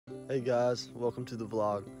Hey guys, welcome to the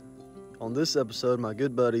vlog. On this episode, my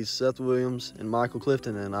good buddies Seth Williams and Michael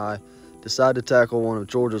Clifton and I decided to tackle one of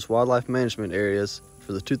Georgia's wildlife management areas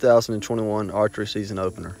for the 2021 archery season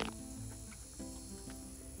opener.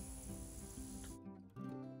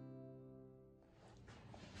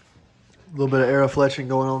 A little bit of arrow fletching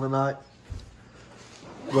going on tonight.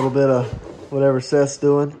 A little bit of whatever Seth's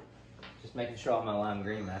doing. Just making sure all my lime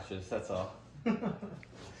green matches, that's all.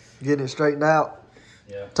 Getting it straightened out.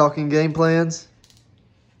 Yeah. Talking game plans.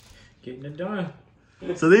 Getting it done.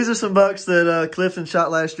 So these are some bucks that Clifton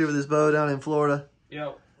shot last year with his bow down in Florida.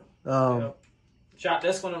 Yep. Yep. Shot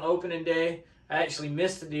this one on opening day. I actually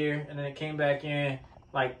missed the deer, and then it came back in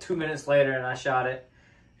like 2 minutes later, and I shot it.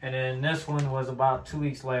 And then this one was about 2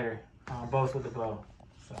 weeks later, both with the bow.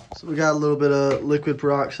 So we got a little bit of liquid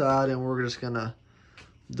peroxide, and we're just gonna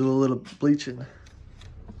do a little bleaching.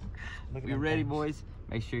 You ready, boys?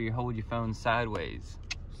 Make sure you hold your phone sideways.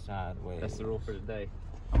 Sideways. That's the rule for today.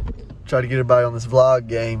 Try to get everybody on this vlog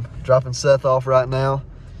game. Dropping Seth off right now,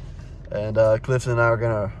 and Clifton and I are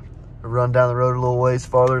gonna run down the road a little ways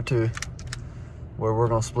farther to where we're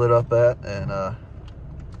gonna split up at. And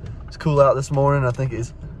it's cool out this morning. I think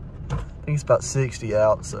it's about 60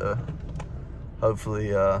 out, so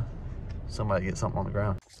hopefully somebody gets something on the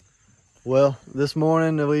ground. Well, this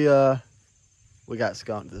morning we got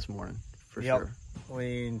skunked this morning for sure.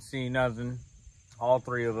 We didn't see nothing. All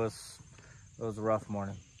three of us. It was a rough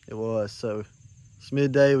morning. It was. So it's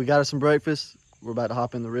midday. We got us some breakfast. We're about to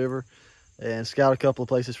hop in the river and scout a couple of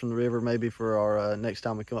places from the river, maybe for our next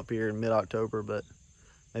time we come up here in mid-October, but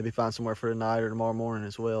maybe find somewhere for tonight or tomorrow morning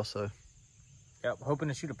as well. So Yep, hoping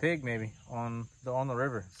to shoot a pig maybe on the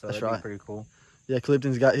river. So that's that'd right. be pretty cool. Yeah,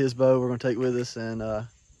 Clifton's got his bow we're gonna take with us, and we'll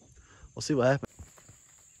see what happens.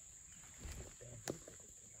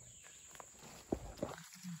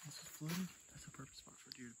 That's a perfect spot for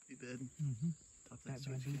deer to be bedding. That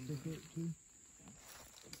might be to hit too.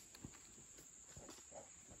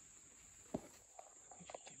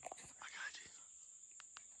 I got you.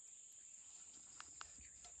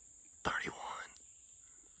 31.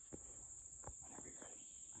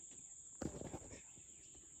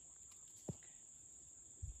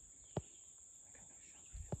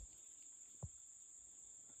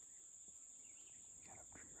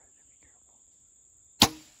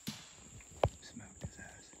 Smoked his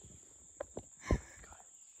ass.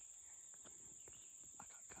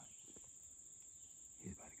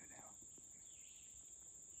 He's about to go down.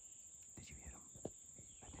 Did you hit him?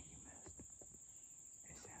 I think you missed.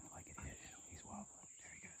 It sounded like it hit him. He's wobbling.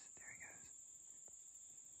 There he goes. There he goes.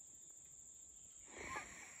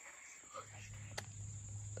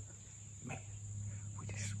 Man, we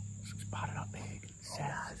just spotted a pig.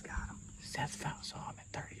 Seth got him. Seth saw him at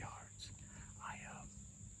 30 yards.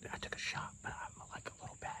 I took a shot, but I'm like a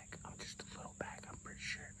little back. I'm just a little back, I'm pretty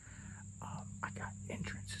sure. I got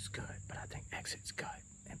entrance is good, but I think exit's good.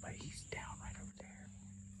 But he's down right over there.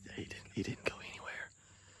 Yeah, he didn't go anywhere.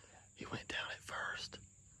 He went down at first,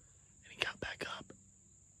 and he got back up,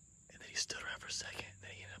 and then he stood around for a second, and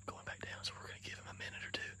then he ended up going back down. So we're gonna give him a minute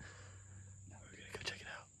or two. We're gonna go check it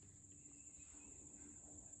out.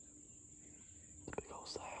 Big old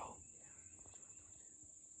sow.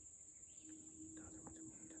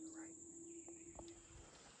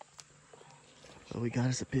 Well, we got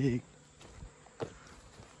us a pig.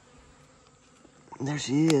 And there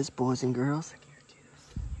she is, boys and girls.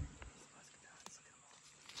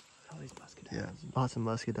 Yeah, lots of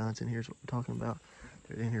muscadines in here is what we're talking about.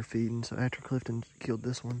 They're in here feeding. So after Clifton killed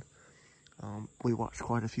this one, we watched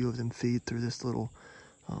quite a few of them feed through this little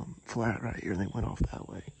flat right here, and they went off that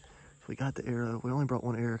way. So we got the arrow. We only brought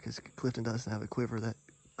one arrow because Clifton doesn't have a quiver that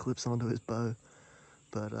clips onto his bow.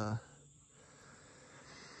 But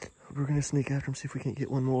we're gonna sneak after them, see if we can't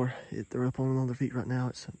get one more. They're up on their feet right now.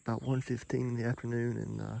 It's about 1:15 in the afternoon,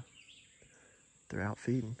 and they're out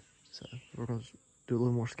feeding. So we're gonna do a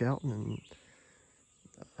little more scouting, and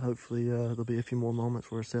hopefully there'll be a few more moments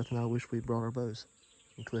where Seth and I wish we brought our bows,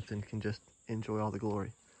 and Clifton can just enjoy all the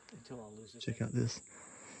glory. Until I lose it. Check out this.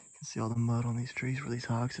 You can see all the mud on these trees where these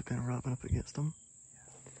hogs have been rubbing up against them.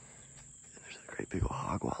 And there's a great big old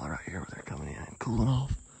hog wallow right here where they're coming in and cooling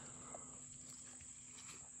off.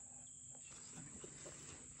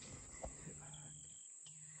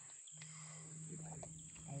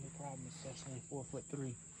 Only problem is that's only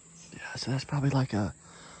 4'3". Yeah, so that's probably like a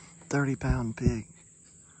 30-pound pig.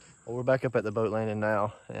 Well, we're back up at the boat landing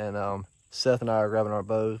now, and Seth and I are grabbing our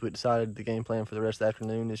bows. We decided the game plan for the rest of the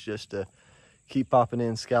afternoon is just to keep popping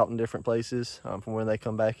in, scouting different places from when they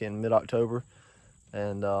come back in mid-October.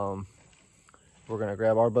 And we're gonna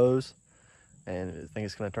grab our bows, and I think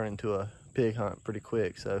it's gonna turn into a pig hunt pretty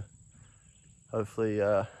quick. So hopefully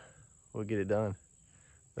we'll get it done.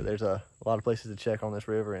 But there's a lot of places to check on this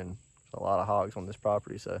river, and a lot of hogs on this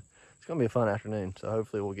property, so it's gonna be a fun afternoon. So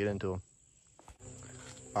hopefully we'll get into them.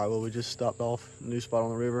 All right, well, we just stopped off a new spot on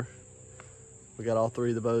the river. We got all 3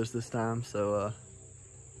 of the bows this time, so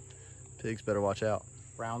pigs better watch out.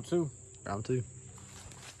 Round 2. Round 2.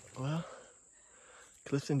 Well,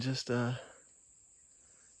 Clifton just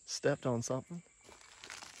stepped on something.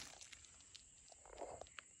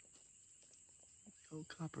 Old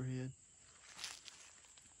copperhead.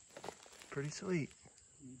 Pretty sweet.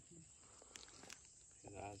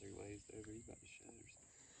 His eyes are glazed over. He's got the shutters.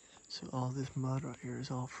 So all this mud right here is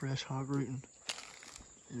all fresh hog rooting,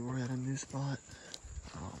 and we're at a new spot.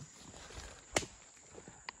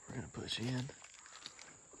 We're gonna push in and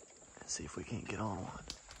see if we can't get on one.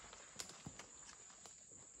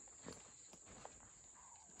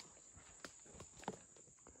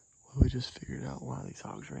 Well, we just figured out why these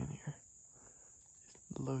hogs are in here.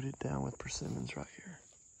 It's loaded down with persimmons right here.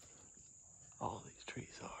 All these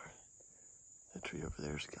trees are. That tree over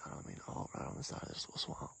there's got, I mean, all right on the side of this little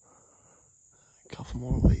swamp. A couple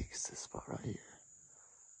more weeks, this spot right here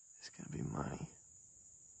is gonna be money.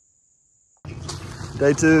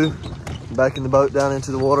 Day 2, back in the boat down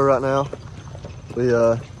into the water right now. We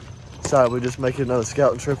decided we'd just make it another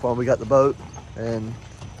scouting trip while we got the boat and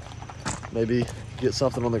maybe get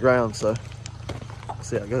something on the ground, so we'll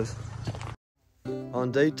see how it goes.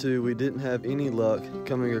 On day 2, we didn't have any luck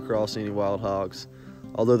coming across any wild hogs,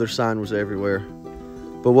 although their sign was everywhere.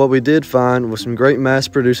 But what we did find was some great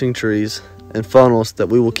mass-producing trees and funnels that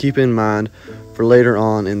we will keep in mind for later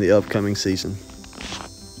on in the upcoming season.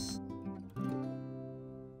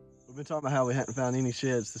 We've been talking about how we hadn't found any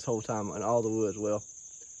sheds this whole time in all the woods. Well,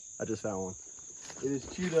 I just found one. It is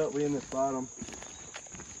chewed up. We ended up bottom,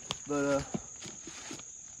 but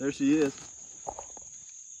there she is.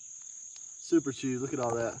 Super chewed. Look at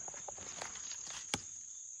all that.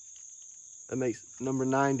 That makes number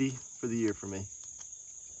 90 for the year for me.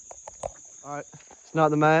 All right, it's not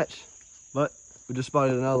the match, but we just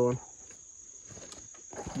spotted another one.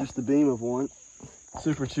 Just the beam of one.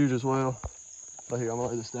 Super chewed as well. But here, I'm gonna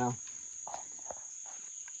lay this down.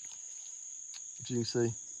 As you can see,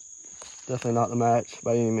 definitely not the match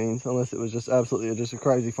by any means, unless it was just absolutely just a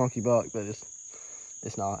crazy funky buck, but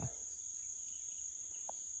it's not.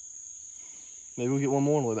 Maybe we'll get one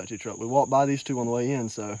more on the way back to the truck. We walked by these 2 on the way in,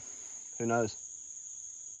 so who knows?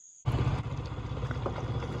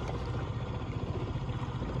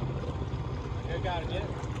 You gotta get it?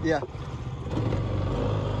 Yeah.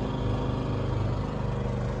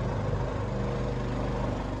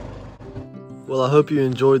 Well, I hope you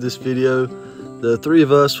enjoyed this video. The 3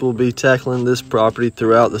 of us will be tackling this property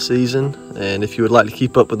throughout the season, and if you would like to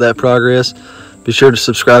keep up with that progress, be sure to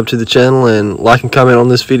subscribe to the channel and like and comment on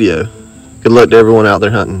this video. Good luck to everyone out there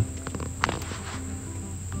hunting.